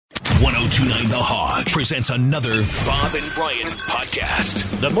1029 The Hog presents another Bob and Brian podcast.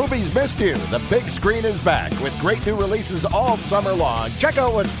 The movies missed you. The big screen is back with great new releases all summer long. Check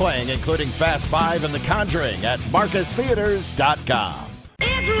out what's playing, including Fast Five and The Conjuring at MarcusTheaters.com.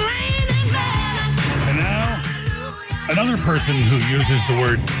 It's raining men. And now, another person who uses the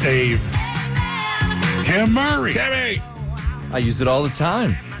word stave. Tim Murray. Timmy! I use it all the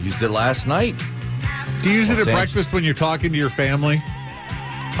time. Used it last night. Do you use it at Thanks. breakfast when you're talking to your family?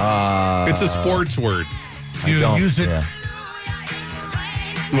 It's a sports word. You don't, use it yeah.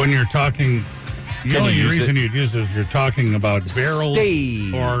 when you're talking. The Can only you use reason it? you'd use it is you're talking about barrel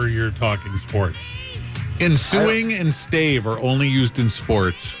Stave. or you're talking sports. Ensuing and stave are only used in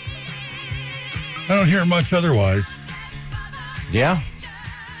sports. I don't hear much otherwise. Yeah.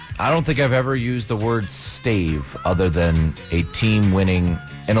 I don't think I've ever used the word stave other than a team winning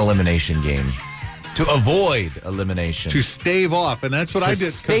an elimination game. To avoid elimination. To stave off, and that's what I did.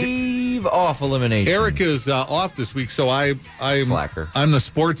 'cause Stave off elimination. Eric is off this week, so I'm Slacker. I'm the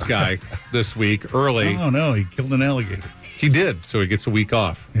sports guy this week early. Oh, no, he killed an alligator. He did, so he gets a week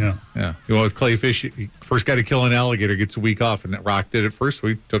off. Yeah. Yeah. You know, with Clay Fish, first guy to kill an alligator gets a week off, and Rock did it first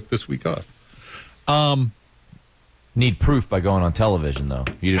week, took this week off. Need proof by going on television, though.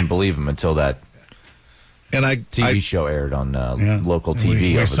 You didn't believe him until that And TV show aired on Yeah. local And TV.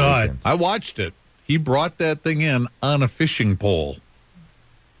 we over the saw it. weekend. I watched it. He brought that thing in on a fishing pole.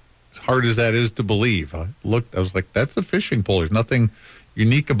 As hard as that is to believe. I was like, that's a fishing pole. There's nothing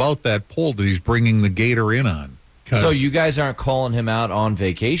unique about that pole that he's bringing the gator in on. So you guys aren't calling him out on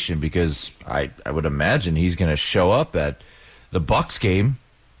vacation because I would imagine he's going to show up at the Bucks game.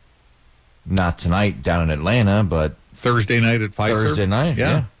 Not tonight down in Atlanta, but Thursday night at Pfizer. Thursday night,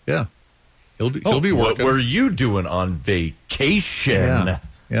 yeah. Yeah. He'll be What working. were you doing on vacation? Yeah.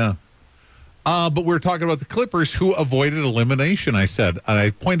 Yeah. But we're talking about the Clippers who avoided elimination, I said. And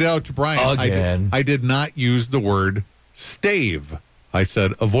I pointed out to Brian, Again. I did not use the word stave. I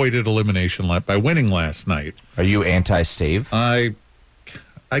said avoided elimination by winning last night. Are you anti-stave? I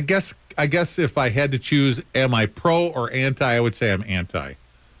guess if I had to choose, am I pro or anti, I would say I'm anti.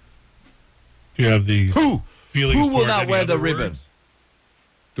 Do you have these feelings Who will toward not any wear the other ribbon? words?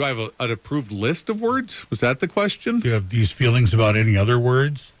 Do I have an approved list of words? Was that the question? Do you have these feelings about any other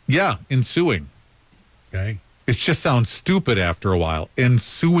words? Yeah, ensuing. Okay. It just sounds stupid after a while.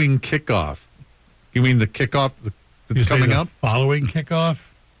 Ensuing kickoff. You mean the kickoff You that's say coming the up? following kickoff?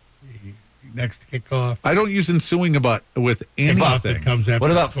 The next kickoff? I don't use ensuing with Kickoff that anything. comes after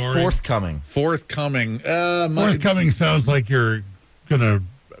What about scoring? forthcoming? Forthcoming. Forthcoming sounds like you're going to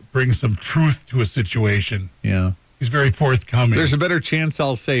bring some truth to a situation. Yeah. He's very forthcoming. There's a better chance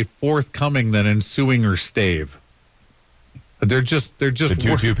I'll say forthcoming than ensuing or stave. They're just The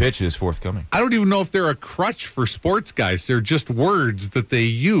 2-2 pitch is forthcoming. I don't even know if they're a crutch for sports guys. They're just words that they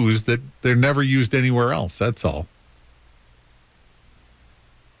use that they're never used anywhere else. That's all.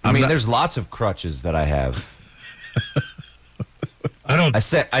 I mean, there's lots of crutches that I have. I don't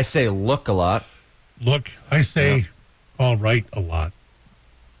I say look a lot. look. I say all right a lot.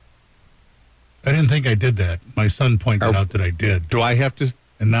 I didn't think I did that. My son pointed out that I did. Do I have to?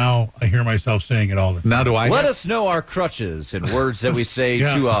 And now I hear myself saying it all the time. Now do I? Let us know our crutches and words that we say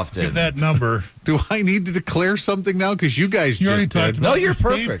Yeah, too Give often. that number. Do I need to declare something now? Because you guys You already just talked did. about No, you're your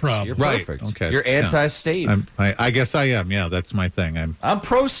stave perfect. problem. You're Right, perfect. okay, You're yeah. anti-stave. I guess I am. Yeah, that's my thing. I'm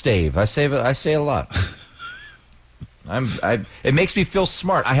pro-stave. I say a lot. It makes me feel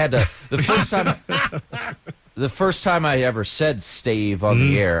smart. I had to the first time I ever said stave on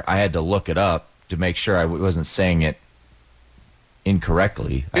the air, I had to look it up to make sure I wasn't saying it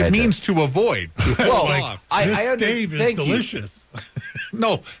incorrectly. I It had means to avoid. To hold Well, off. This I stave is thank you. delicious.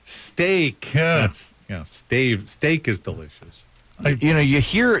 No, steak. Yeah. Steak is delicious.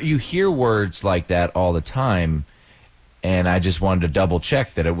 You hear words like that all the time, and I just wanted to double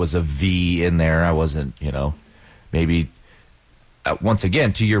check that it was a V in there. I wasn't, maybe once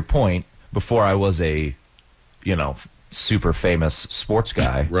again to your point. Before I was a, super famous sports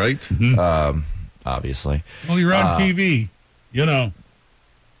guy, Right? obviously. Well, you're on TV.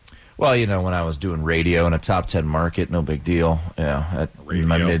 Well, when I was doing radio in a top 10 market, no big deal. Yeah, in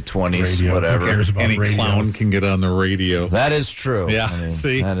my Radio. mid-20s, Radio. whatever. Who cares about Any radio? clown can get on the radio. That is true. Yeah. I mean,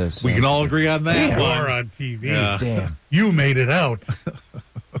 See, that is, we can all agree on that You one. are on TV. Yeah. Damn. You made it out.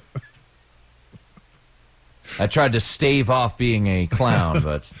 I tried to stave off being a clown,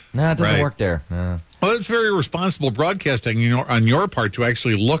 but it doesn't Right. work there. No. Well, it's very responsible broadcasting, on your part to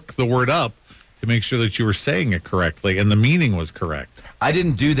actually look the word up to make sure that you were saying it correctly and the meaning was correct. I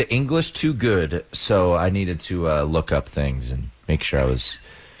didn't do the English too good, so I needed to look up things and make sure I was.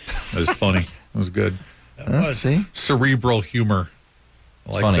 It was funny. It was good. That was. See? Cerebral humor.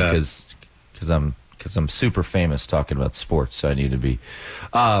 It's like funny that. because I'm super famous talking about sports, so I need to be.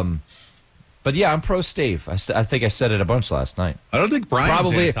 But yeah, I'm pro Stave. I think I said it a bunch last night. I don't think Brian's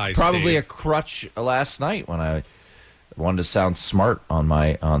anti-Stave. Probably a crutch last night when I wanted to sound smart on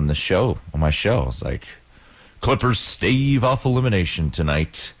my show. I was like, Clippers stave off elimination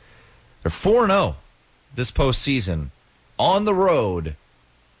tonight. They're 4-0 this postseason on the road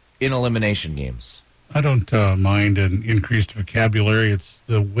in elimination games. I don't mind an increased vocabulary. It's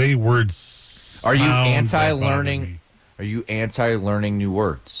the way words. Are you sound that bother anti-learning? me. Are you anti-learning new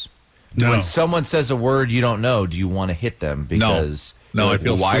words? No. When someone says a word you don't know, do you want to hit them? Because No, you're I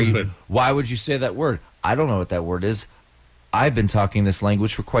feel why stupid. Why would you say that word? I don't know what that word is. I've been talking this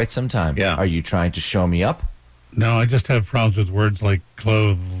language for quite some time. Yeah. Are you trying to show me up? No, I just have problems with words like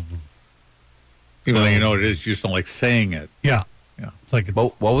clothes. Even though you know what it is, you just don't like saying it. Yeah. Yeah. It's like it's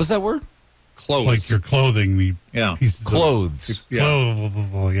What was that word? Clothes. like your clothing. The Yeah. pieces of Clothes. Yeah.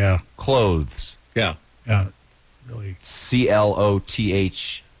 clothes. Yeah. Clothes. Yeah. Yeah. Really.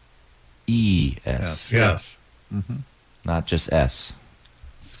 CLOTHES. Yes. Yeah. Yes. Not just S.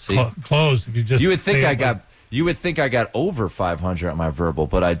 See? Clothes. If you just You would think say I it got. You would think I got over 500 on my verbal,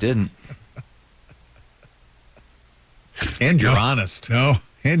 but I didn't. And you're No. honest. No.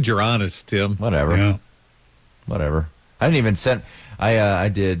 And you're honest, Tim. Whatever. Yeah. Whatever. I didn't even send. I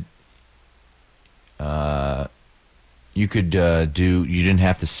did. You could do. You didn't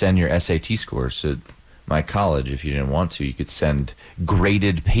have to send your SAT scores to my college if you didn't want to. You could send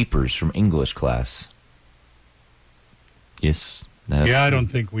graded papers from English class. Yes. Yeah, I don't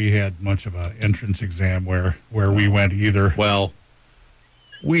think we had much of an entrance exam where we went either. Well,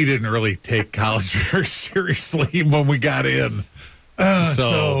 we didn't really take college very seriously when we got in.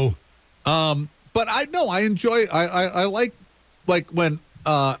 So But I enjoy. I like when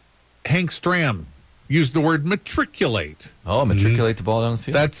Hank Stram used the word matriculate. Oh, matriculate the ball down the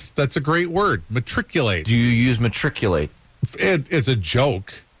field. That's a great word. Matriculate. Do you use matriculate? It's a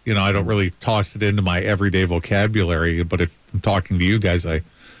joke. You know, I don't really toss it into my everyday vocabulary, but if I'm talking to you guys, I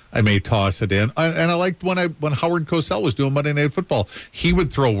may toss it in. And I liked when Howard Cosell was doing Monday Night Football, he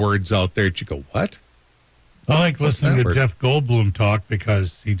would throw words out there that you go, what? I like listening that to word? Jeff Goldblum talk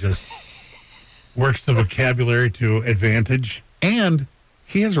because he just works the vocabulary to advantage. And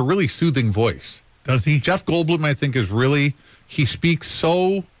he has a really soothing voice. Does he? Jeff Goldblum, I think, he speaks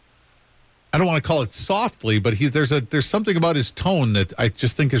so, I don't want to call it softly, but there's something about his tone that I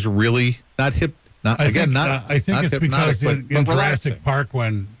just think is really not hip. I think it's hypnotic, because in but Jurassic relaxing. Park,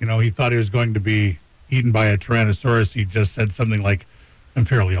 when he thought he was going to be eaten by a Tyrannosaurus, he just said something like, "I'm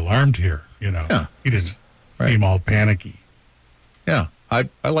fairly alarmed here." Yeah. He didn't seem all panicky. Yeah, I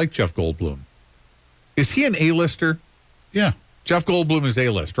like Jeff Goldblum. Is he an A-lister? Yeah, Jeff Goldblum is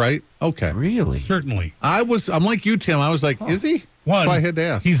A-list, right? Okay. Really? certainly. I'm like you, Tim. I was like, is he? One, That's why I had to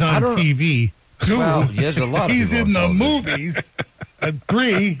ask. he's on don't- TV. Two, Well, there's a lot of he's people in the on television. movies. And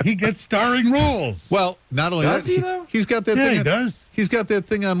three, he gets starring roles. Well, not only Does that, he, though? he's got that Yeah, thing. he does. He's got that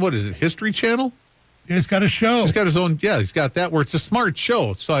thing on, what is it, History Channel? He's got a show. He's got his own, he's got that where it's a smart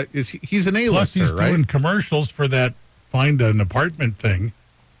show. So he's an Plus, A-lister, he's right? doing commercials for that find an apartment thing.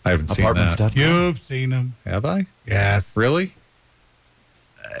 I haven't seen that. Apartments.com. You've seen him. Have I? Yes. Really?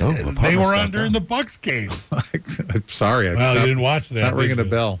 Oh, They were on apartments.com. during the Bucks game. I'm sorry. Well, you didn't watch that. Not ringing a did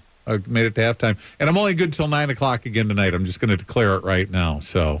you? bell. I made it to halftime. And I'm only good till 9 o'clock again tonight. I'm just going to declare it right now.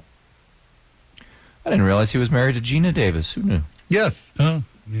 So, I didn't realize he was married to Gina Davis. Who knew? yes. Oh,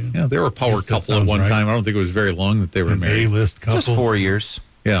 yeah. Yeah, they were a power Yes, that couple at sounds one right. time. I don't think it was very long that they were An married. A-list couple. Just 4 years.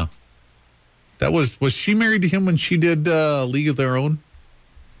 Yeah. That was she married to him when she did League of Their Own?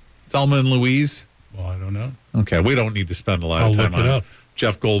 Thelma and Louise? Well, I don't know. Okay, we don't need to spend a lot I'll of time look it on up.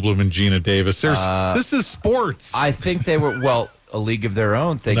 Jeff Goldblum and Gina Davis. This is sports. I think they were, A League of Their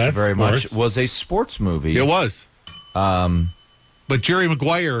Own, thank you That's very much, sports. was a sports movie. It was. But Jerry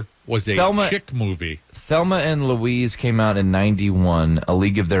Maguire was a Thelma- chick movie. Thelma and Louise came out in 91. A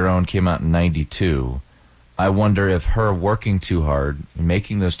League of Their Own came out in 92. I wonder if her working too hard and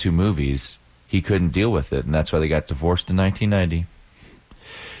making those two movies, he couldn't deal with it, and that's why they got divorced in 1990.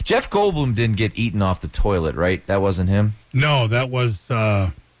 Jeff Goldblum didn't get eaten off the toilet, right? That wasn't him? No, that was,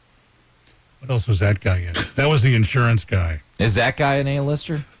 what else was that guy in? That was the insurance guy. Is that guy an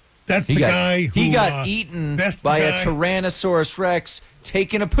A-lister? That's the guy who... he got eaten that's the by a guy- Tyrannosaurus Rex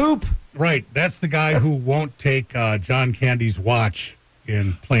taking a poop. Right, that's the guy who won't take John Candy's watch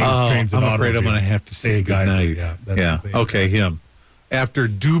in Planes, Trains, and I'm afraid I'm Automobiles. going to have to say Same guy. goodnight. Yeah, that's Yeah. the same Okay, guy. him. After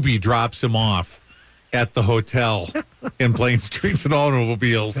Doobie drops him off at the hotel in Planes, Trains, and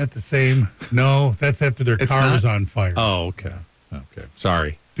Automobiles. Is that the same? No, that's after their It's car is not? on fire. Oh, okay. Okay.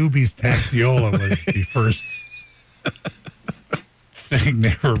 Sorry. Doobie's Taxiola was the first. thing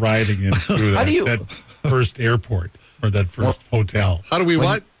they were riding in through How that, do you- that first airport or that first hotel. How do we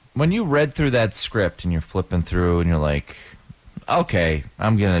what? When you read through that script and you're flipping through and you're like, okay,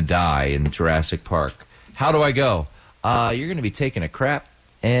 I'm going to die in Jurassic Park. How do I go? You're going to be taking a crap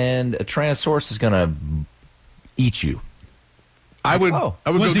and a Tyrannosaurus is going to eat you. I would Oh.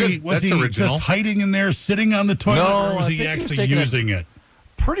 I would Was go he, good. was That's he original. just hiding in there, sitting on the toilet, No, or was I he think he was actually taking a- using it?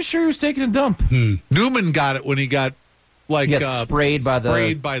 Pretty sure he was taking a dump. Newman got it when he got like He got sprayed by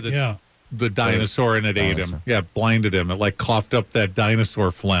the Yeah. the dinosaur and it ate him. Dinosaur. Yeah, blinded him. It like coughed up that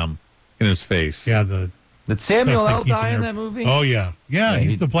dinosaur phlegm in his face. Yeah, the Did Samuel stuff L. they keep die in their- that movie? Oh, yeah. Yeah,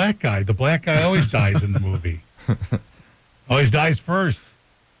 he's he- the black guy. The black guy always dies in the movie. Always dies first.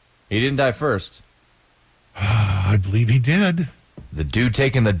 He didn't die first. I believe he did. The dude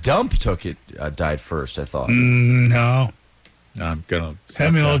taking the dump died first, I thought. No. I'm gonna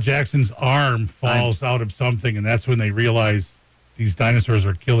Samuel L. Jackson's arm falls out of something, and that's when they realize these dinosaurs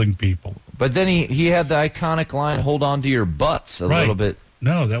are killing people. But then he had the iconic line, hold on to your butts a Right. little bit.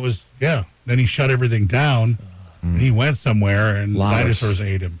 No, that was, yeah. Then he shut everything down, and he went somewhere, and Lot of- dinosaurs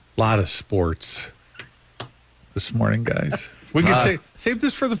ate him. lot of sports this morning, guys. We can save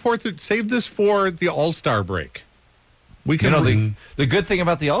this for the save this for the All-Star break. We You can know, the good thing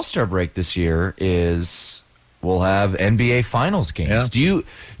about the All-Star break this year is we'll have NBA Finals games. Yeah.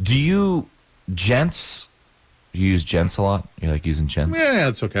 Do you gents? You use gents a lot? You like using gents? yeah,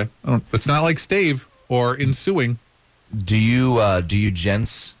 it's okay. It's not like stave or ensuing. Do you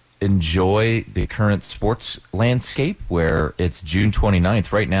gents enjoy the current sports landscape where it's June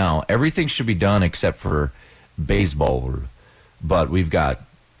 29th right now? Everything should be done except for baseball, but we've got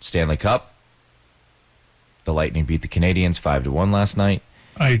Stanley Cup. The Lightning beat the Canadiens 5-1 last night.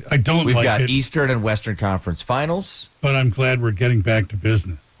 I don't We've like got it, Eastern and Western Conference Finals. but I'm glad we're getting back to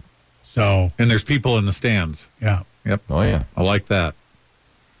business. So, And there's people in the stands. yeah, Yep. Oh yeah. I like that.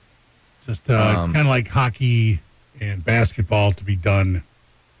 just kind of like hockey and basketball to be done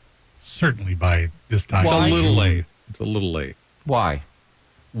certainly by this time. It's Why? a little late. It's a little late. Why? I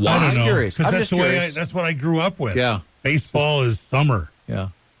don't I'm know, curious. 'cause I'm that's just the way curious. that's what I grew up with. Yeah. Baseball is summer. Yeah.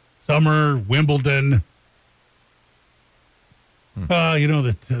 Summer, Wimbledon. You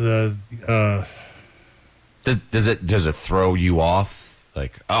know, Does it throw you off?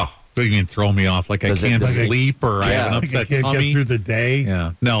 Like, oh, What do you mean throw me off? Like Does I it- can't does it- sleep or I have an Yeah. I upset can't tummy? get through the day.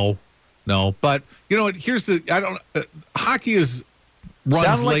 Yeah. No. But you know what? Here's the hockey is runs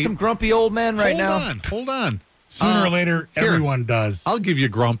sound like late. some grumpy old men right now. Hold on. Sooner or later, here. everyone does. I'll give you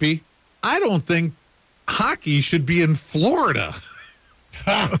grumpy. I don't think hockey should be in Florida.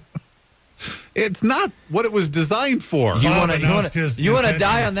 It's not what it was designed for. You Bob want announced his to die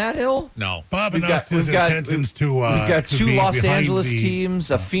intentions. on that hill? No. Bob We've announced got- his we've got- intentions to. We've got to two be Los behind Angeles the-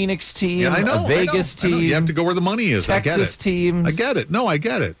 teams, a Phoenix team, Yeah, I know. a Vegas I know. team. You have to go where the money is. I get Texas it. teams. I get it. No, I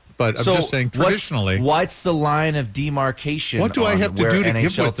get it. But I'm So just saying traditionally. what's the line of demarcation? What do I on have to where do to give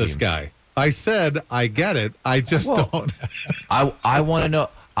NHL with this teams? guy? I said I get it. I just Well, don't. I want to know.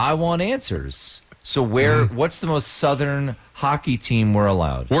 I want answers. So what's the most southern hockey team we're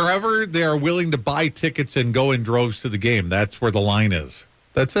allowed? Wherever they are willing to buy tickets and go in droves to the game, that's where the line is.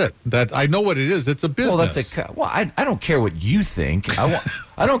 That's it. That I know what it is. It's a business. Well, that's I don't care what you think.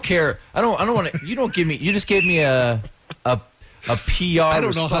 I don't care. I don't want to. You don't give me. You just gave me a PR. I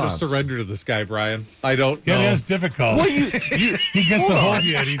don't know how to response. surrender to this guy, Brian. I don't know. It is difficult. Well, he gets a hold of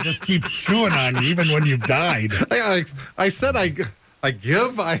you and he just keeps chewing on you even when you've died. I said I give.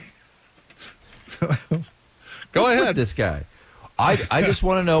 Go What's with ahead. this guy. I just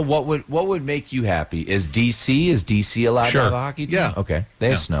want to know what would make you happy. Is DC allowed Sure. to have a hockey team? Yeah. Okay. They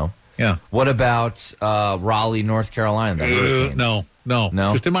have Yeah. snow. Yeah. What about Raleigh, North Carolina? The Hurricanes? No.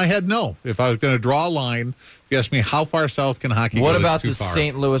 No? Just in my head, no. If I was going to draw a line, if you ask me how far south can hockey go, What it's about too the far.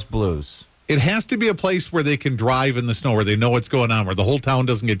 St. Louis Blues? It has to be a place where they can drive in the snow, where they know what's going on, where the whole town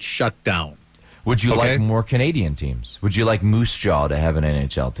doesn't get shut down. Would you Okay. like more Canadian teams? Would you like Moose Jaw to have an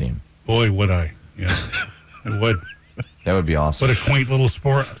NHL team? Boy, would I. Yeah. I would. That would be awesome. What a quaint little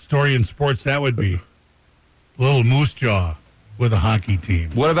story in sports that would be. Little Moose Jaw with a hockey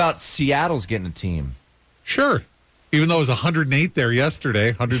team. What about Seattle's getting a team? Sure. Even though it was 108 there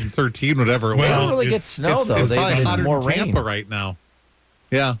yesterday, 113, whatever it Well, They was. don't really it- get snow, though. It's They probably it's hotter more in rain. Tampa right now.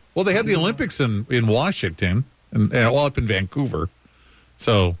 Yeah. Well, they had the Olympics in Washington and all up in Vancouver.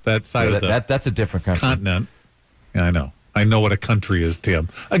 So that side of the That's a different country. continent. Yeah, I know. I know what a country is, Tim.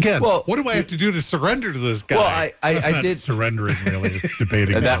 Again, Well, what do I have to do to surrender to this guy? Well, That's I not did. surrendering, really. It's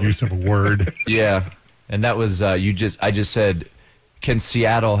debating That- the use of a word. Yeah, and that was I just said, can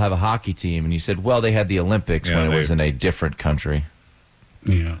Seattle have a hockey team? And you said, well, they had the Olympics Yeah, when it they- was in a different country.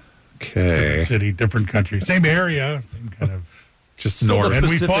 Yeah. Okay. City, different country. Same area, same kind of just Still north. the And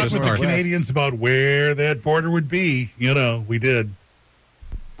we Pacific fought with the Northwest. Canadians about where that border would be. We did.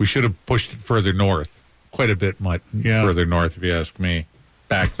 We should have pushed it further north, quite a bit much Yeah. further north, if you ask me.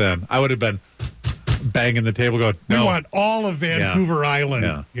 Back then, I would have been banging the table, going, We "No, want all of Vancouver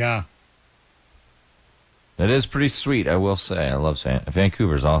Island. Yeah. That is pretty sweet, I will say. I love saying it.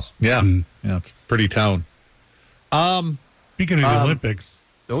 Vancouver's awesome. yeah, yeah, it's a pretty town." Speaking of the Olympics,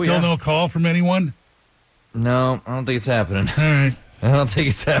 oh, still yeah. no call from anyone? No, I don't think it's happening. All right. I don't think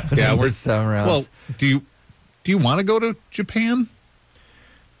it's happening this time around. Well, do you want to go to Japan?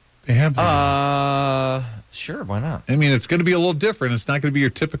 They have the, sure, why not? I mean, it's going to be a little different. It's not going to be your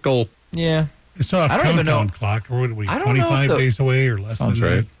typical. Yeah. it's a I don't even countdown know. clock. Or what are we, I don't know if 25 the- days away or less Sounds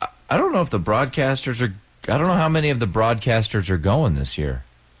than right. that? I don't know if the broadcasters are. I don't know how many of the broadcasters are going this year.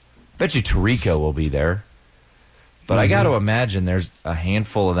 Bet you Tarico will be there. But I got to imagine there's a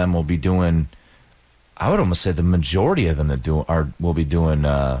handful of them will be doing. I would almost say the majority of them that will be doing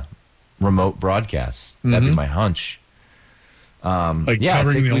remote broadcasts. That'd be my hunch. Like yeah, I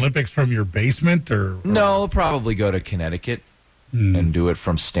covering think the we- Olympics from your basement or No, we'll probably go to Connecticut and do it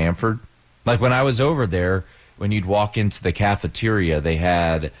from Stamford. Like when I was over there, when you'd walk into the cafeteria, they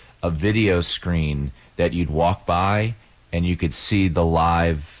had a video screen that you'd walk by and you could see the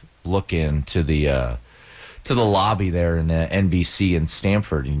live look into the lobby there in the NBC in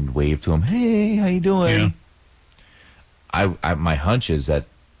Stamford, and you'd wave to them, "Hey, how you doing?" I my hunch is that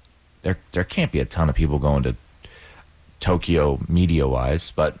there can't be a ton of people going to Tokyo media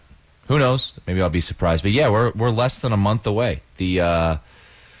wise, but who knows? Maybe I'll be surprised. But yeah, we're less than a month away.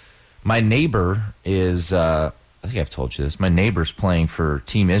 My neighbor is I think I've told you this. My neighbor's playing for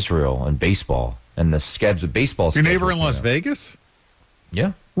Team Israel in baseball, and the schedule baseball. Your neighbor in schedule, Las Vegas?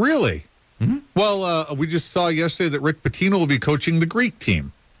 Yeah. Really? Mm-hmm. Well, we just saw yesterday that Rick Pitino will be coaching the Greek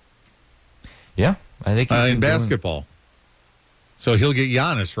team Yeah, I think he's in been doing- basketball. So he'll get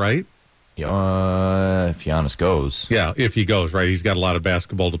Giannis, right? if Giannis goes. Yeah, if he goes, right? He's got a lot of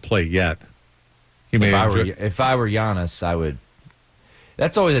basketball to play yet. He may enjoy- If I were Giannis, I would.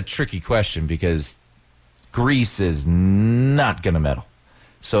 That's always a tricky question because Greece is not going to medal.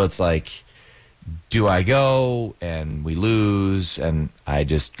 So it's like, do I go and we lose and I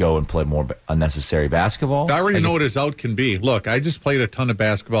just go and play more unnecessary basketball? I already Like, know what his out can be. Look, I just played a ton of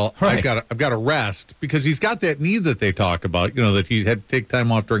basketball. Right. I've got to rest because he's got that knee that they talk about, that he had to take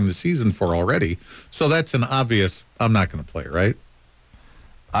time off during the season for already. So that's an obvious, I'm not going to play, right?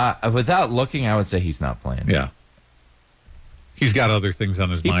 Without looking, I would say he's not playing. Yeah. He's got other things on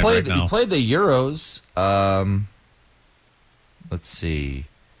his He mind played. right now. He played the Euros. Let's see.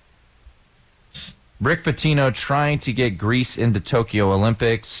 Rick Pitino trying to get Greece into Tokyo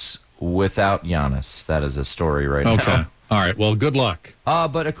Olympics without Giannis. That is a story right Okay. now. All right. Well, good luck.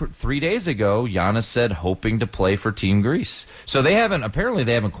 But 3 days ago, Giannis said hoping to play for Team Greece. So they haven't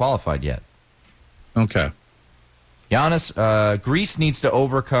qualified yet. Okay. Giannis, Greece needs to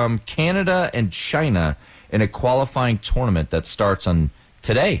overcome Canada and China in a qualifying tournament that starts on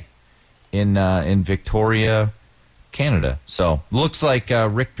today in Victoria, Canada. So looks like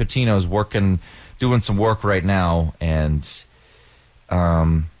Rick Pitino's doing some work right now, and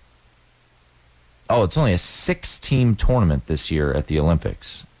it's only a 6-team tournament this year at the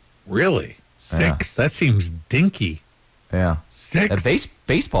Olympics. Really? 6. That seems dinky. Yeah, 6.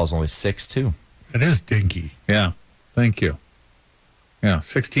 Baseball's only 6 too. It is dinky. Yeah. Thank you. Yeah,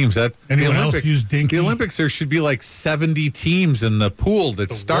 6 teams. Anyone else use dinky? The Olympics, there should be like 70 teams in the pool that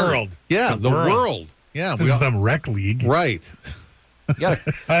The start. world. Yeah, The the world. world. Yeah, This is some rec league. right. You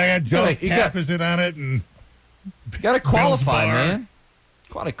gotta, I got Joe's You cap got- is in on it, and you gotta qualify, bar. man.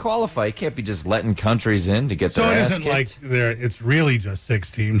 Gotta qualify. You can't be just letting countries in to get so their it ass isn't kicked. like there. It's really just 6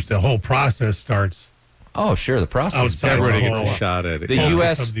 teams. The whole process starts Oh, sure. The process. outside Everybody the get whole a shot at it. The Yeah.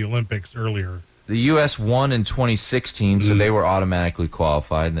 U.S. of the Olympics earlier. The U.S. won in 2016, so they were automatically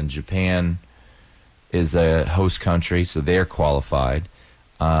qualified. And then Japan is the host country, so they're qualified.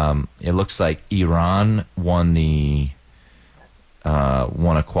 It looks like Iran won a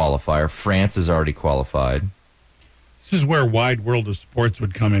qualifier. France is already qualified. This is where Wide World of Sports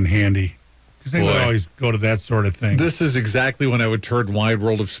would come in handy because they would Boy. always go to that sort of thing. This is exactly when I would turn Wide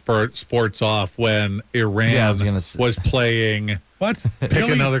World of Sports off when Iran Yeah, I was gonna say- was playing What? pick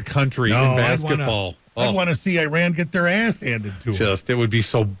Really? another country No, in basketball. I want to see Iran get their ass handed to them. It would be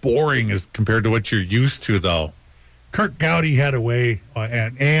so boring as compared to what you're used to, though. Kirk Gowdy had a way,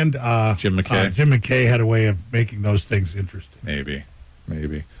 and Jim McKay. Jim McKay had a way of making those things interesting. Maybe.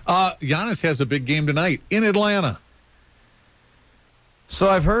 Giannis has a big game tonight in Atlanta. So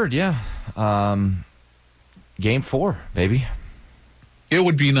I've heard, yeah. Game 4, baby. It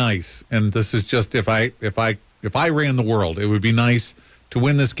would be nice, and this is just if I if I ran the world, it would be nice to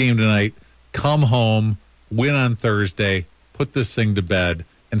win this game tonight, come home, win on Thursday, put this thing to bed,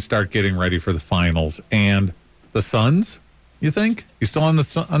 and start getting ready for the finals. And the Suns, you think? You still on the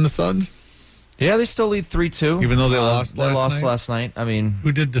Suns? Yeah, they still lead 3-2. Even though they lost last night? They lost last night. I mean,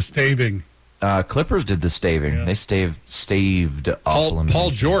 Who did the staving? Clippers did the staving. Yeah. They staved off Paul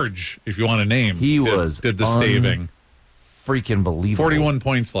George, if you want a name, did the staving. Freaking believable. 41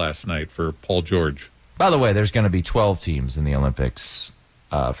 points last night for Paul George. By the way, there's going to be 12 teams in the Olympics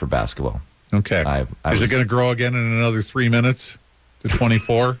for basketball. Okay. Is it going to grow again in another 3 minutes to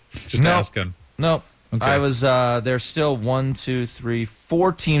 24? Just asking. No. Okay. There's still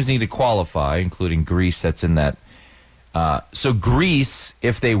 4 teams need to qualify, including Greece that's in that. So Greece,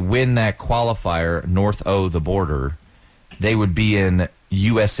 if they win that qualifier, north o the border, they would be in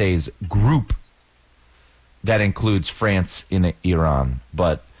USA's group that includes France and Iran.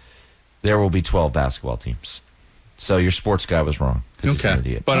 But there will be 12 basketball teams. So your sports guy was wrong. 'Cause he's an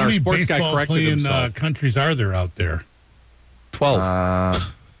idiot. But How our many sports guy baseball corrected playing himself. countries are there out there?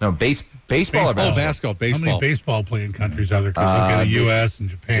 12. No, baseball or basketball? Baseball. How many baseball playing countries are there? Because look at the U.S. and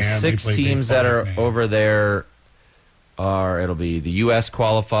Japan. The they 6 play teams baseball that are like mad. over there it'll be the U.S.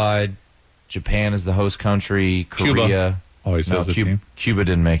 qualified, Japan is the host country, Cuba Korea. always has a team. Cuba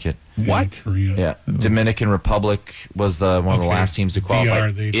didn't make it. What? Korea. Yeah, Dominican Republic was one of the Okay. last teams to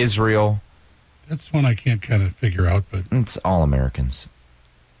qualify. DR, Israel, That's one I can't kind of figure out, but it's all Americans.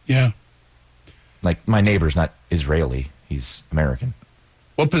 yeah. Like my neighbor's not Israeli; he's American.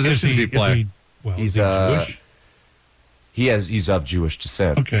 What position does he play? He's, is he Jewish? He's of Jewish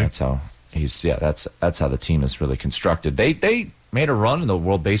descent. Okay. That's how that's how the team is really constructed. They made a run in the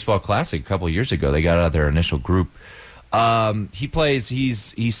World Baseball Classic a couple of years ago. They got out of their initial group.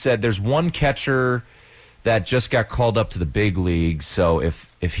 He said there's one catcher that just got called up to the big leagues. So if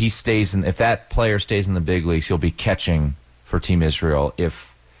that player stays in the big leagues, he'll be catching for Team Israel.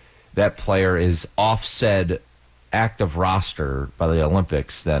 If that player is off said active roster by the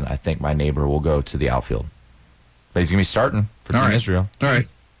Olympics, then I think my neighbor will go to the outfield. But he's going to be starting for Team Israel. All right.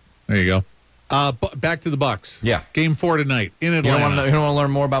 There you go. Back to the Bucks. Yeah. Game 4 tonight in You Atlanta. don't want to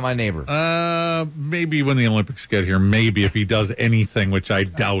learn more about my neighbor. Maybe when the Olympics get here, maybe if he does anything, which I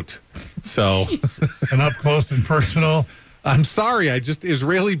doubt. So, And up close and personal. I'm sorry.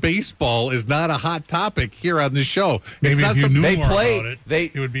 Israeli baseball is not a hot topic here on the show. Maybe it's not if you knew They more play. about it, They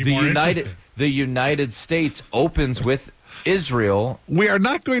it would be the more United. interesting. The United States opens with Israel. We are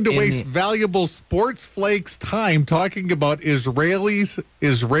not going to In waste the- valuable sports flakes time talking about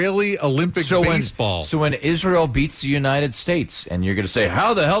Israeli Olympic baseball. So when Israel beats the United States, and you're going to say,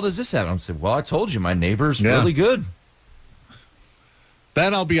 "How the hell does this happen?" I'm saying, "Well, I told you, my neighbor's Yeah. really good."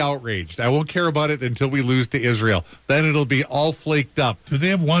 Then I'll be outraged. I won't care about it until we lose to Israel. Then it'll be all flaked up. Do they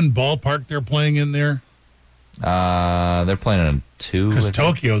have one ballpark they're playing in there? They're playing in 2. Because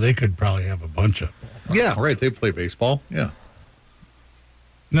Tokyo, they could probably have a bunch of. Yeah, right. They play baseball. Yeah.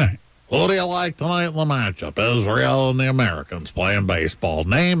 No. What do you like tonight in the matchup? Israel and the Americans playing baseball.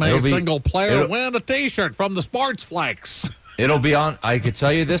 Name a single player, win a T-shirt from the Sports Flakes. It'll be on. I could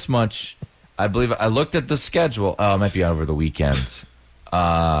tell you this much. I believe I looked at the schedule. It might be over the weekend.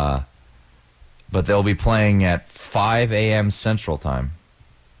 But they'll be playing at 5 a.m. Central Time.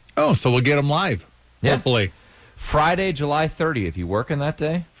 Oh, so we'll get them live. Yeah. Hopefully. Friday, July 30th. You working that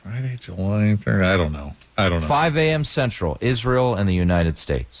day? Friday, July 3rd. I don't know. 5 a.m. Central. Israel and the United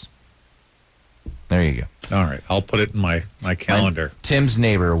States. There you go. All right. I'll put it in my calendar. Tim's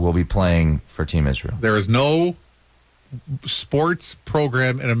neighbor will be playing for Team Israel. There is no sports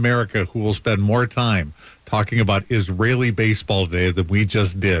program in America who will spend more time talking about Israeli baseball today than we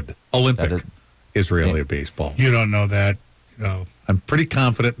just did. Olympic Israeli baseball. You don't know that. I'm pretty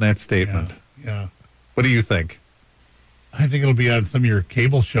confident in that statement. Yeah. What do you think? I think it'll be on some of your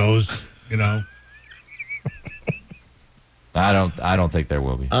cable shows, I don't think there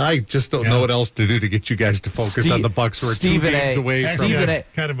will be. I just don't know what else to do to get you guys to focus on the Bucks, who are 2 games away from Stephen it.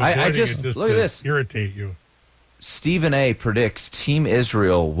 A. Kind of I avoiding just it just look to at this. irritate you. Stephen A. predicts Team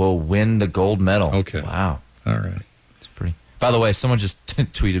Israel will win the gold medal. Okay. Wow. All right. It's pretty. By the way, someone just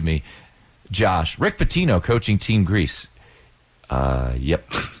tweeted me, Josh, Rick Pitino coaching Team Greece. Yep.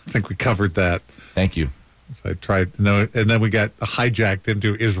 I think we covered that. Thank you. So I tried, and then we got hijacked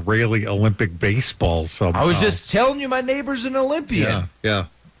into Israeli Olympic baseball. So I was just telling you my neighbor's an Olympian. yeah,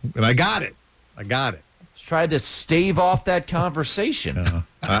 and I got it. Just tried to stave off that conversation.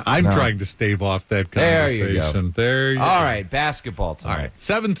 I'm trying to stave off that There conversation. you go. There you go. All right, basketball tonight. All right,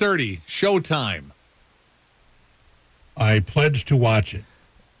 7:30 showtime. I pledge to watch it.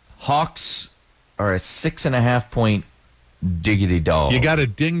 Hawks are a 6.5 point diggity dog. You got a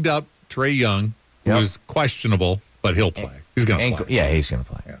dinged up Trae Young. Yep. who's questionable, but he'll play. He's going to play. Yeah, he's going to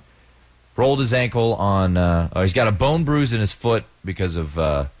play. Yeah. Rolled his ankle on. He's got a bone bruise in his foot because of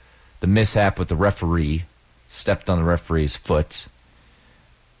the mishap with the referee. Stepped on the referee's foot.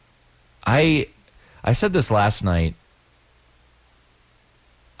 I said this last night.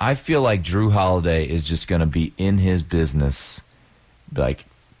 I feel like Drew Holiday is just going to be in his business. Like,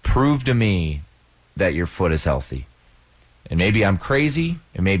 prove to me that your foot is healthy. And maybe I'm crazy,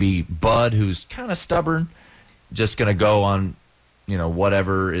 and maybe Bud, who's kind of stubborn, just going to go on,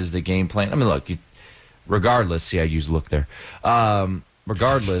 whatever is the game plan. I mean, look, regardless, see, I used look there.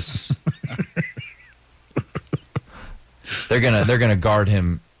 Regardless, they're gonna guard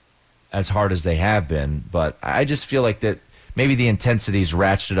him as hard as they have been. But I just feel like that maybe the intensity's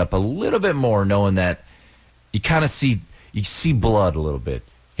ratcheted up a little bit more, knowing that you kind of see blood a little bit.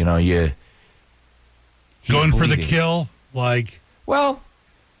 He's going for the bleeding. kill, like. Well,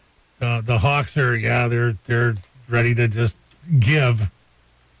 the Hawks are, they're ready to just give.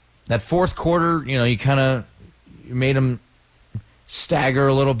 that fourth quarter, you made them stagger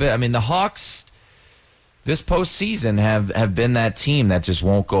a little bit. I mean, the Hawks this postseason have been that team that just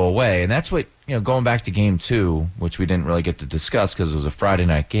won't go away. And that's what, going back to game 2, which we didn't really get to discuss because it was a Friday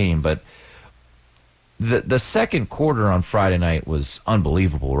night game, but the second quarter on Friday night was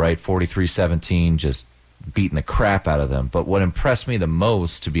unbelievable, right? 43-17, just beating the crap out of them. But what impressed me the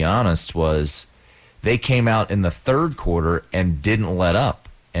most, to be honest, was they came out in the third quarter and didn't let up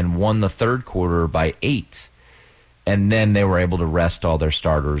and won the third quarter by 8. And then they were able to rest all their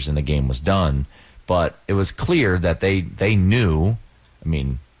starters and the game was done. But it was clear that they knew. I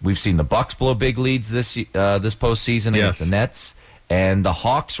mean, we've seen the Bucks blow big leads this postseason against the Nets. And the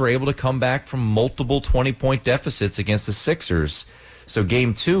Hawks were able to come back from multiple 20-point deficits against the Sixers. So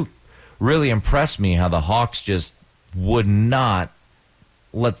game 2 really impressed me how the Hawks just would not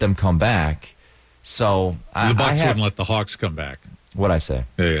let them come back. So the Bucks wouldn't let the Hawks come back. What'd I say?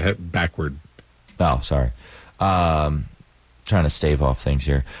 Backward. Oh, sorry. Trying to stave off things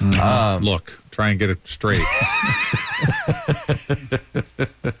here. Look, try and get it straight.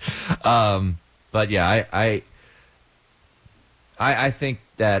 But yeah, I think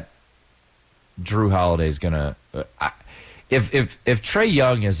that Drew Holiday is gonna. If Trae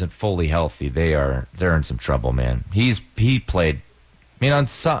Young isn't fully healthy, they're in some trouble, man. He played. I mean,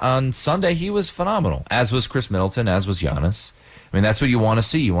 on Sunday he was phenomenal, as was Chris Middleton, as was Giannis. I mean, that's what you want to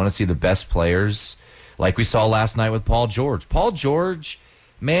see. You want to see the best players, like we saw last night with Paul George. Paul George,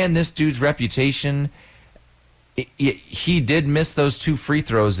 man, this dude's reputation. He did miss those 2 free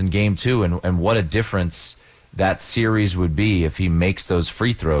throws in game 2, and what a difference that series would be if he makes those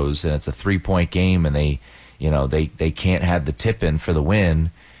free throws and it's a 3-point game and they can't have the tip in for the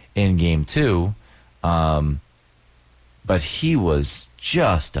win in game 2. But he was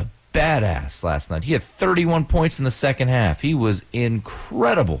just a badass last night. He had 31 points in the second half. He was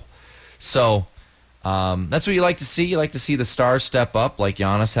incredible. So that's what you like to see. You like to see the stars step up like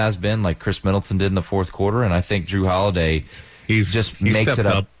Giannis has been, like Chris Middleton did in the fourth quarter. And I think Drew Holiday makes it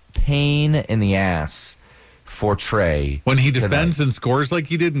a pain in the ass for Trae. When he defends and scores like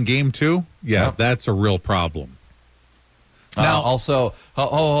he did in game 2, Yep. that's a real problem. Now, also,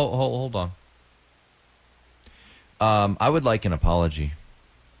 hold on. I would like an apology.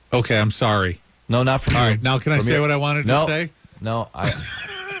 Okay, I'm sorry. No, not from you. All right, now can I say what I wanted to say? No,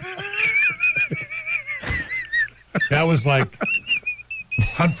 That was like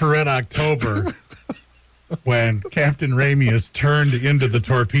Hunt for Red October when Captain Ramius turned into the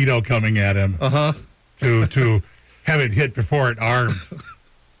torpedo coming at him to have it hit before it armed.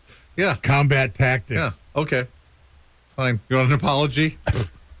 Yeah. Combat tactics. Yeah, okay. Fine. You want an apology?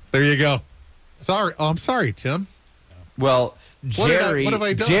 There you go. Sorry. Oh, I'm sorry, Tim. Well, What have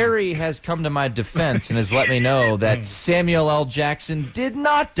I done? Jerry has come to my defense and has let me know that Samuel L. Jackson did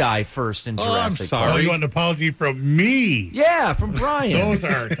not die first in Jurassic I'm Park. sorry. Oh, you want an apology from me? Yeah, from Brian. Those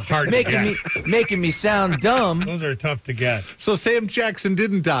are hard to get. making me sound dumb. Those are tough to get. So Sam Jackson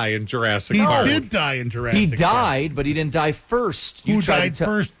didn't die in Jurassic He Park. did die in Jurassic He Park. died, but he didn't die first. Who died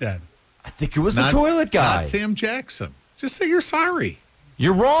first then? I think it was the toilet guy. Not Sam Jackson. Just say you're sorry.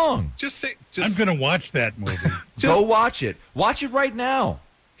 You're wrong. Just say. I'm going to watch that movie. Go watch it. Watch it right now.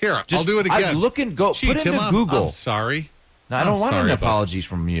 Here, I'll do it again. Put Gee, it Tim, into Google. I'm sorry. No, I don't want sorry any about apologies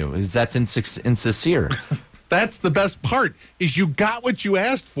from you. That's insincere. That's the best part. Is you got what you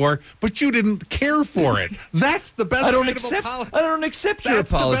asked for, but you didn't care for it. That's the best. I don't kind accept. of apology. I don't accept your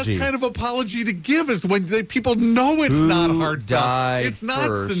That's apology. the best kind of apology to give is when people know it's Who not heartfelt. died It's not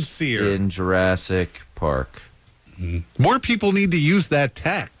first sincere. in Jurassic Park? More people need to use that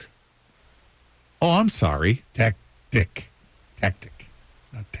tact. Oh, I'm sorry. Tactic. Not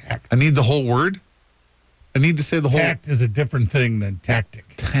tact. I need the whole word. I need to say the whole Tact is a different thing than tactic.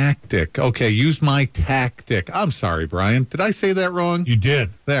 tactic. Okay, use my tactic. I'm sorry, Brian. Did I say that wrong? You did.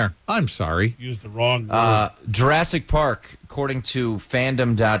 There. I'm sorry. Use the wrong word. Jurassic Park, according to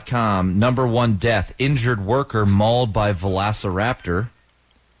fandom.com, number one death, injured worker mauled by velociraptor.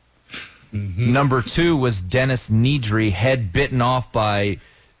 Mm-hmm. Number two was Dennis Nedry, head bitten off by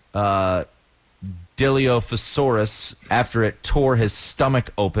Dilophosaurus after it tore his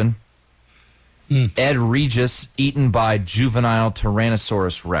stomach open. Ed Regis, eaten by juvenile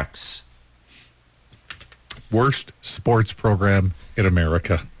Tyrannosaurus Rex. Worst sports program in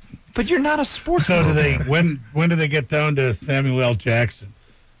America. But you're not a sports So do program. they? When do they get down to Samuel L. Jackson?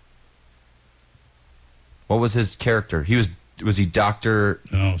 What was his character? Was he Dr.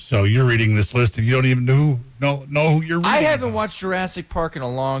 No. So you're reading this list and you don't even know who you're reading. I haven't about. watched Jurassic Park in a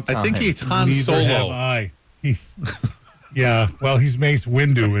long time. I think he's Han Neither have Solo. I. He's yeah. Well, he's Mace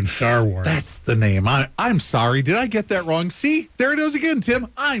Windu in Star Wars. That's the name. I'm sorry. Did I get that wrong? See? There it is again, Tim.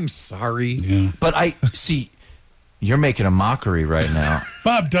 I'm sorry. Yeah. But I see you're making a mockery right now.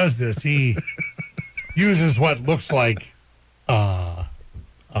 Bob does this. He uses what looks like a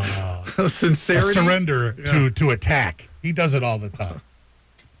Sincerity. surrender to attack. He does it all the time.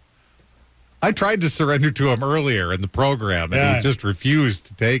 I tried to surrender to him earlier in the program, and Yeah. he just refused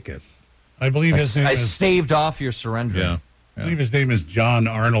to take it. I believe his name I is. staved off your surrender. I believe his name is John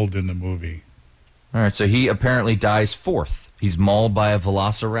Arnold in the movie. All right, so he apparently dies fourth. He's mauled by a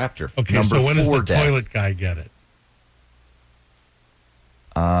velociraptor. Okay, Number so when does 4 the death. toilet guy get it?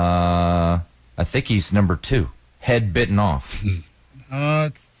 I think he's number 2. Head bitten off.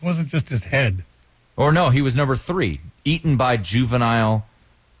 It wasn't just his head. Or no, he was number 3. Eaten by juvenile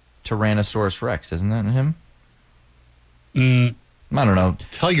Tyrannosaurus Rex. Isn't that him? I don't know.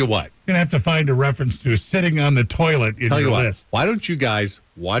 Tell you what. You're going to have to find a reference to sitting on the toilet in Tell your you what. list. Why don't you guys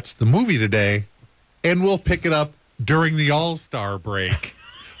watch the movie today, and we'll pick it up during the All-Star break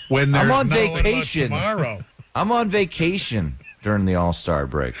when there's I'm on No, what about vacation. tomorrow. I'm on vacation during the All-Star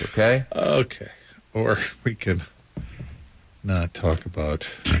break, okay? Okay. Or we can not talk about.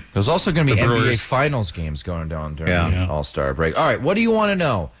 There's also going to be The NBA Brewers. Finals games going down during Yeah. the All-Star break. All right, what do you want to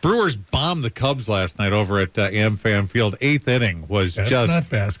know? Brewers bombed the Cubs last night over at AmFam Field. 8th inning was That's just. not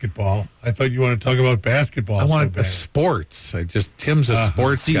basketball. I thought you wanted to talk about basketball. I wanted so the bad. sports. Tim's a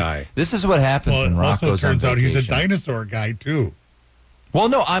sports See, guy. this is what happens Well, when it also Rocco's on turns out he's a vacation. dinosaur guy too. Well,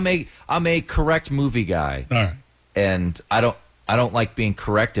 no, I'm a correct movie guy, All right. and I don't like being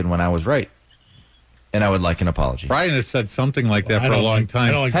corrected when I was right, and I would like an apology. Brian has said something like that I for a don't long like- time.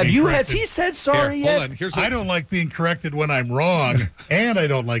 I don't like Have being you? Has corrected. he said sorry Here, yet? hold on. Here's I don't like being corrected when I'm wrong, and I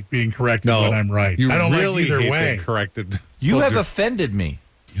don't like being corrected when I'm right. You I don't really like either hate way. being corrected. You Told have offended me.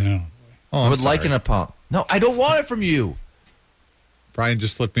 Yeah. Oh, I I'm would like sorry. an apology. No, I don't want it from you. Brian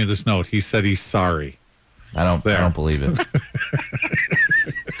just slipped me this note. He said he's sorry. I don't There. believe it.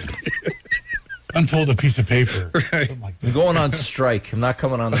 Unfold a piece of paper. Something like that. I'm going on strike. I'm not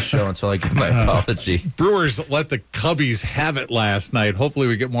coming on the show until I give my apology. Brewers let the Cubbies have it last night. Hopefully,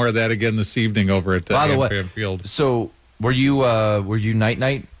 we get more of that again this evening over at By the way, AmFam Field. so were you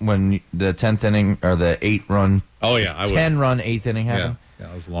night when the 10th inning or the 8-run? Oh yeah, I was. 10-run 8th inning Yeah, happened. yeah,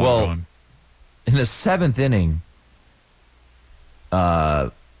 I was long Well, gone. In the 7th inning,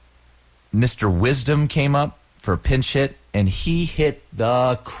 Mr. Wisdom came up for a pinch hit, and he hit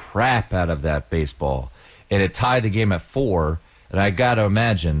the crap out of that baseball, and it tied the game at 4. And I got to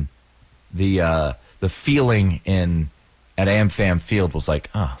imagine the feeling at AmFam Field was like,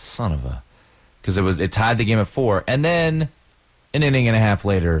 oh, son of a, because it tied the game at 4, and then an inning and a half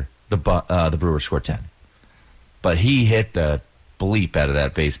later, the Brewers scored 10. But he hit the bleep out of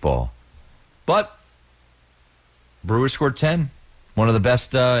that baseball. But Brewers scored 10. One of the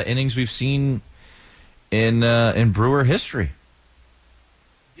best innings we've seen in Brewer history.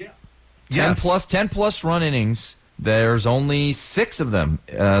 Yeah. 10 plus run innings. There's only 6 of them.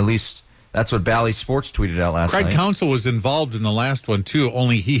 At least that's what Bally Sports tweeted out last Craig night. Counsell was involved in the last one too.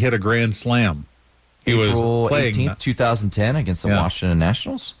 Only he hit a grand slam. He April was playing. 18th, 2010 against the Yeah. Washington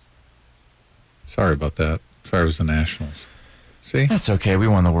Nationals. Sorry about that. Sorry, it was the Nationals. See, That's okay. We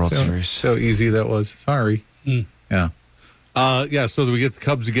won the World so, Series. so easy that was. Sorry. Yeah. Yeah. So we get the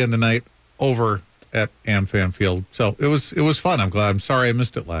Cubs again tonight over at AmFam Field. So it was fun. I'm sorry I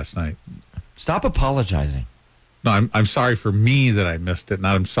missed it last night. Stop apologizing. No, I'm sorry for me that I missed it.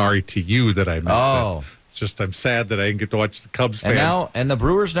 Not I'm sorry to you that I missed Oh. it. It's just I'm sad that I didn't get to watch the Cubs And fans. the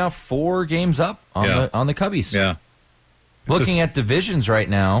Brewers now 4 games up on Yeah. the Cubbies. Yeah. Looking just- at divisions right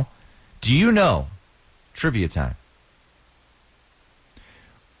now, do you know, trivia time,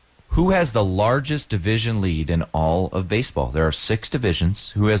 who has the largest division lead in all of baseball? There are 6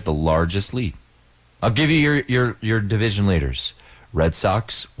 divisions. Who has the largest lead? I'll give you your division leaders. Red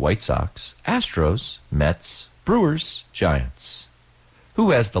Sox, White Sox, Astros, Mets, Brewers, Giants.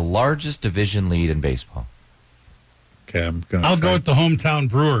 Who has the largest division lead in baseball? Okay, I'll go with the hometown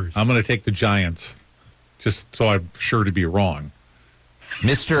Brewers. I'm going to take the Giants, just so I'm sure to be wrong.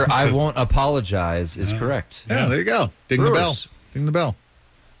 Mr. I won't apologize is correct. Yeah, there you go. Ding the bell. Brewers. Ding the bell.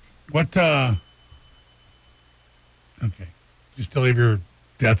 What, okay. You still have your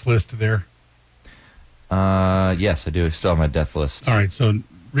death list there? Yes, I do. I still have my death list. All right, so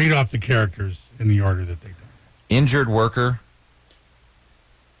read off the characters in the order that they do. Injured worker.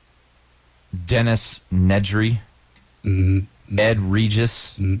 Dennis Nedry. Ed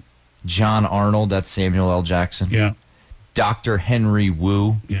Regis. John Arnold. That's Samuel L. Jackson. Yeah, Dr. Henry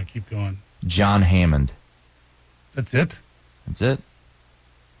Wu. yeah, keep going. John Hammond. That's it? That's it.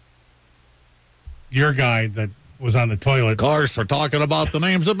 Your guy that was on the toilet. Of course, we're talking about the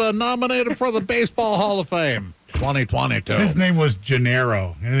names that have been nominated for the Baseball Hall of Fame 2022. His name was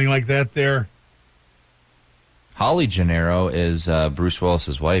Gennaro. Anything like that there? Holly Gennaro is Bruce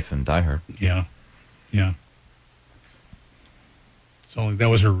Willis's wife in Die Hard. Yeah, yeah. So that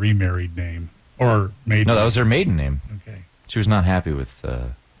was her remarried name. Or maiden. No, that was her maiden name. Okay. She was not happy with...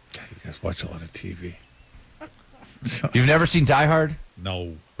 You guys watch a lot of TV. You've never seen Die Hard?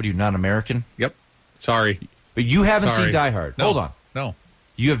 No. What are you, not American? Yep. Sorry. But you haven't Sorry. seen DieArd. No. Hold on. No.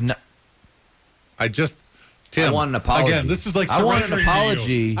 You have not... Tim. I want an apology. Again, this is like I want an surrendering to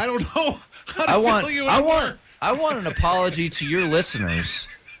apology. you. I don't know how to I want, tell you I anymore. want an apology to your listeners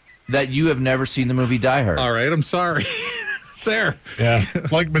that you have never seen the movie Die Hard. All right, I'm sorry. There. Yeah,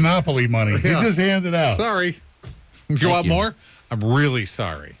 like Monopoly money. Yeah. You just hand it out. Sorry. You want more? I'm really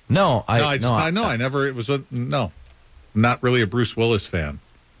sorry. No, I know. I never. It was no. Not really a Bruce Willis fan,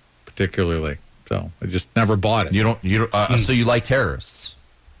 particularly. So I just never bought it. You don't. So you like terrorists?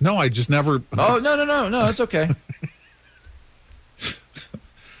 No, I just never. Oh no, it's okay.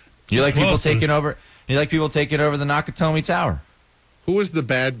 You like people Closest. taking over? You like people taking over the Nakatomi Tower? Who was the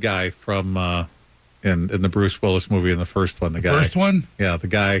bad guy from in the Bruce Willis movie in the first one? The guy. First one? Yeah, the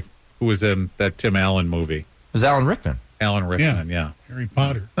guy who was in that Tim Allen movie. It was Alan Rickman. Alan Rickman. Yeah. Harry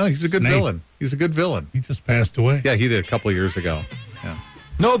Potter. Oh, he's a good Snape. villain. He's a good villain. He just passed away. Yeah, he did a couple of years ago. Yeah.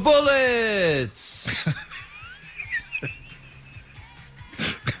 No bullets.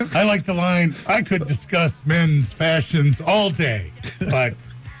 I like the line, I could discuss men's fashions all day, but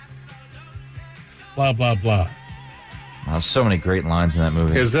blah, blah, blah. Oh, so many great lines in that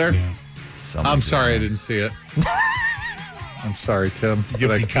movie. Is there? Yeah. So many I'm great sorry I lines. didn't see it. I'm sorry, Tim.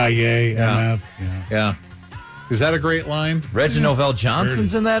 Yippee-ki-yay, Yeah. MF. Yeah. Yeah. Is that a great line? Reginald Vell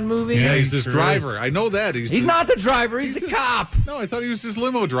Johnson's in that movie. Yeah, Yeah, he's he this sure driver. I know that. He's not the driver. He's the cop. No, I thought he was his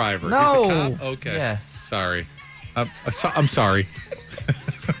limo driver. No. He's a cop? Okay. Yes. Sorry. I'm sorry.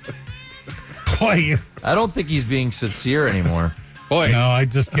 Boy, I don't think he's being sincere anymore. Boy. no, I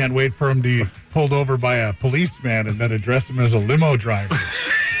just can't wait for him to be pulled over by a policeman and then address him as a limo driver.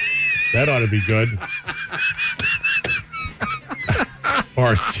 That ought to be good.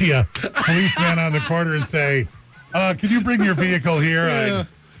 Or see a policeman on the corner and say, can you bring your vehicle here?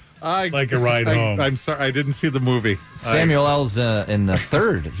 I'd like a ride home. I'm sorry. I didn't see the movie. Samuel L's in the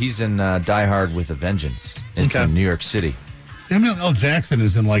third. He's in Die Hard with a Vengeance. It's Okay. in New York City. Samuel L. Jackson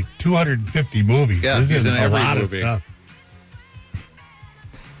is in like 250 movies. Yeah, This he's is in a every lot movie. of stuff.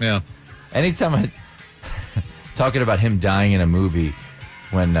 Yeah. Anytime I talking about him dying in a movie,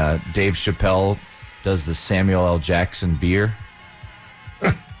 when Dave Chappelle does the Samuel L. Jackson beer.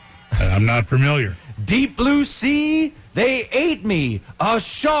 I'm not familiar. Deep blue sea, they ate me. A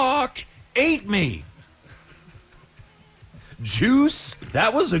shark ate me. Juice,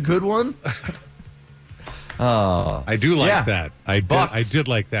 that was a good one. I do like Yeah. that. Bucks. I did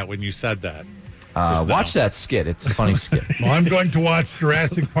like that when you said that. Just now. Watch that skit. It's a funny skit. Well, I'm going to watch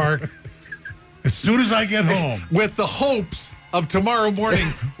Jurassic Park as soon as I get home. With the hopes of tomorrow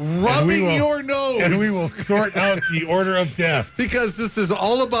morning rubbing will- your nose. And we will sort out the order of death. Because this is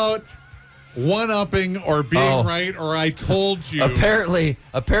all about one-upping or being Oh. right or I told you. Apparently,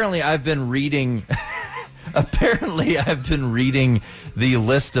 I've been reading. Apparently, I've been reading the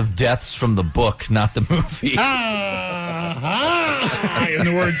list of deaths from the book, not the movie. In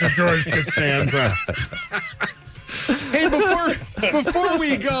the words of George Costanza. Hey, before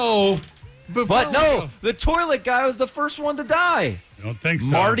we go, But no, the toilet guy was the first one to die. I don't think so.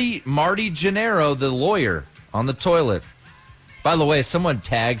 Marty Gennaro, the lawyer, on the toilet. By the way, someone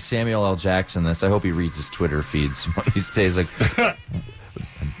tagged Samuel L. Jackson this. I hope he reads his Twitter feeds. He stays like,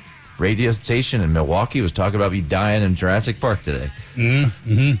 radio station in Milwaukee was talking about me dying in Jurassic is Park today.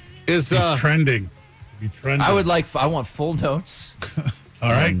 He's trending. Be trending. I want full notes.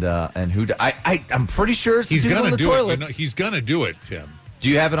 All right. And who? I'm pretty sure it's He's the dude on gonna the do toilet. it. You know, he's gonna do it, Tim. Do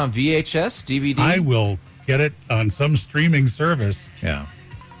you have it on VHS, DVD? I will get it on some streaming service. Yeah.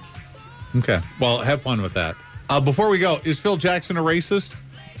 Okay. Well, have fun with that. Before we go, is Phil Jackson a racist?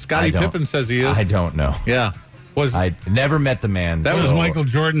 Scottie Pippen says he is. I don't know. Yeah. I never met the man. That What was does Michael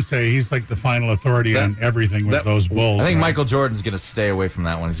Jordan say? He's like the final authority on everything with those Bulls. I think right? Michael Jordan's going to stay away from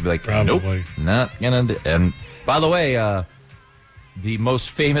that one. He's going to be like, Probably. nope, not going to. And by the way, the most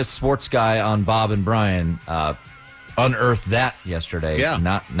famous sports guy on Bob and Brian unearthed that yesterday. Yeah.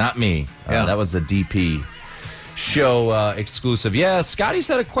 Not me. Yeah. That was a DP show exclusive. Yeah, Scotty's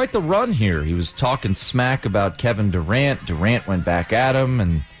had quite the run here. He was talking smack about Kevin Durant. Durant went back at him,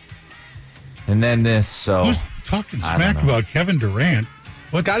 and then this. So Who's talking I smack don't know. about Kevin Durant?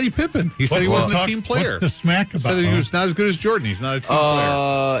 Scottie Pippen. He said he What's wasn't the a team talk- player. What's the smack He said about? he was not as good as Jordan. He's not a team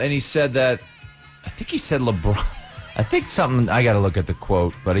player. And he said that, I think he said LeBron. I think something, I got to look at the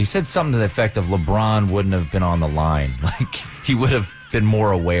quote, but he said something to the effect of LeBron wouldn't have been on the line. Like, he would have been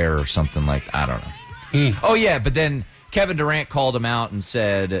more aware or something like, I don't know. Oh, yeah, but then Kevin Durant called him out and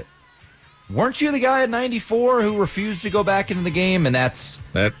said, weren't you the guy at 94 who refused to go back into the game? And that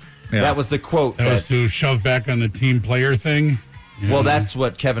was the quote. That was to shove back on the team player thing. Yeah. Well, that's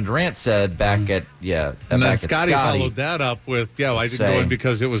what Kevin Durant said back at, And back then at Scotty followed that up with, I didn't go in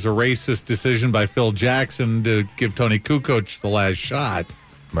because it was a racist decision by Phil Jackson to give Tony Kukoc the last shot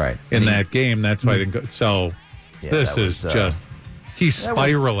right. in that game. That's why I didn't go. So this that is was, just, he's that was-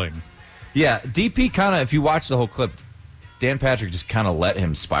 spiraling. Yeah, DP kind of, if you watch the whole clip, Dan Patrick just kind of let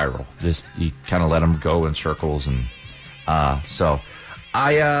him spiral. He kind of let him go in circles. And I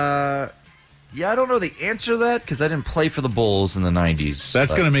don't know the answer to that because I didn't play for the Bulls in the 90s.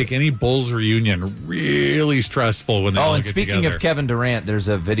 That's going to make any Bulls reunion really stressful when they all and get speaking together. of Kevin Durant, there's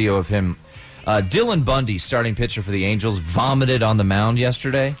a video of him. Dylan Bundy, starting pitcher for the Angels, vomited on the mound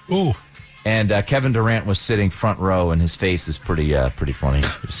yesterday. Ooh. And Kevin Durant was sitting front row, and his face is pretty funny.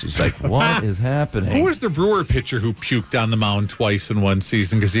 He's like, what is happening? Who was the Brewer pitcher who puked on the mound twice in one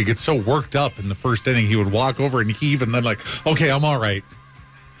season because he gets so worked up in the first inning he would walk over and heave and then like, okay, I'm all right.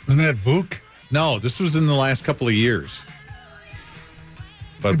 Isn't that Vuk? No, this was in the last couple of years.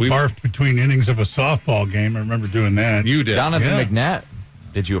 But We barfed between innings of a softball game. I remember doing that. You did. Donovan Yeah. McNatt,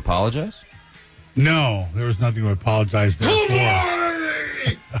 did you apologize? No, there was nothing to apologize there for.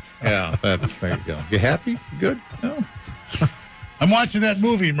 Yeah, there you go. You happy? Good? No. I'm watching that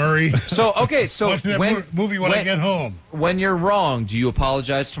movie, Murray. So Watching that movie when I get home. When you're wrong, do you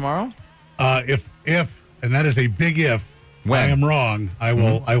apologize tomorrow? If and that is a big if. When? I am wrong, I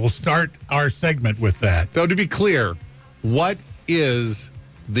will start our segment with that. Though, to be clear, what is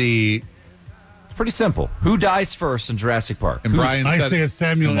the... It's pretty simple. Who dies first in Jurassic Park? And Brian I said say it's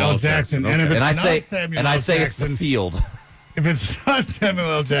Samuel L. Jackson, and if Okay. it's And I not say Samuel L. it's the Jackson, field. if it's not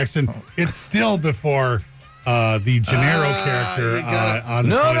Samuel L. Jackson, it's still before the Gennaro character you gotta- on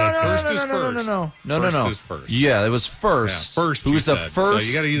the No. First is first. No. First is first. Yeah, it was first. Yeah, first Who you was the said. So first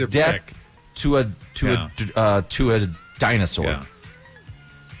you gotta either death pick. to a dinosaur? Yeah.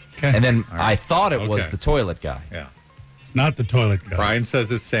 Okay. And then I thought it was Okay. the toilet guy. Yeah. Not the toilet guy. Brian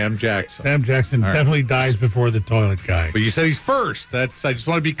says it's Sam Jackson. Sam Jackson All right. definitely dies before the toilet guy. But you said he's first. I just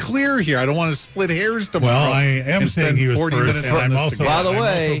want to be clear here. I don't want to split hairs tomorrow. Well, I am and saying spend he was 40 first, minutes and on I'm this also, again. By the I'm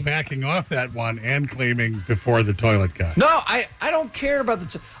way- also backing off that one and claiming before the toilet guy. No, I don't care about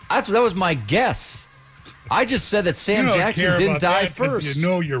that was my guess. I just said that Sam You don't Jackson care didn't about die that 'cause first. You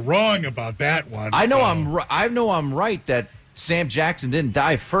know you're wrong about that one. I know So- I'm right that Sam Jackson didn't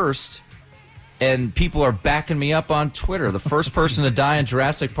die first, and people are backing me up on Twitter. The first person to die in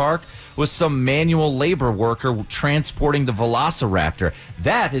Jurassic Park was some manual labor worker transporting the Velociraptor.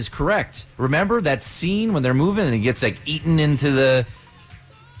 That is correct. Remember that scene when they're moving and he gets like eaten into the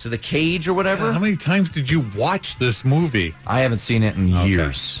cage or whatever? How many times did you watch this movie? I haven't seen it in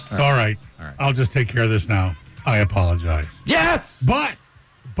years. All right. I'll just take care of this now. I apologize. Yes. But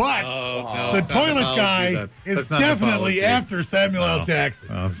no, the it's not an toilet apology, guy then. is That's not an definitely apology. after Samuel L. Jackson.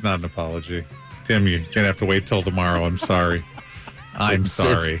 No, it's not an apology. Tim, you're going to have to wait till tomorrow. I'm sorry. I'm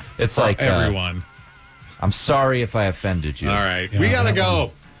sorry. It's For like, everyone. I'm sorry if I offended you. All right. Yeah, we got to that go.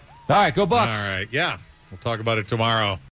 All right, go Bucks. All right. Yeah. We'll talk about it tomorrow.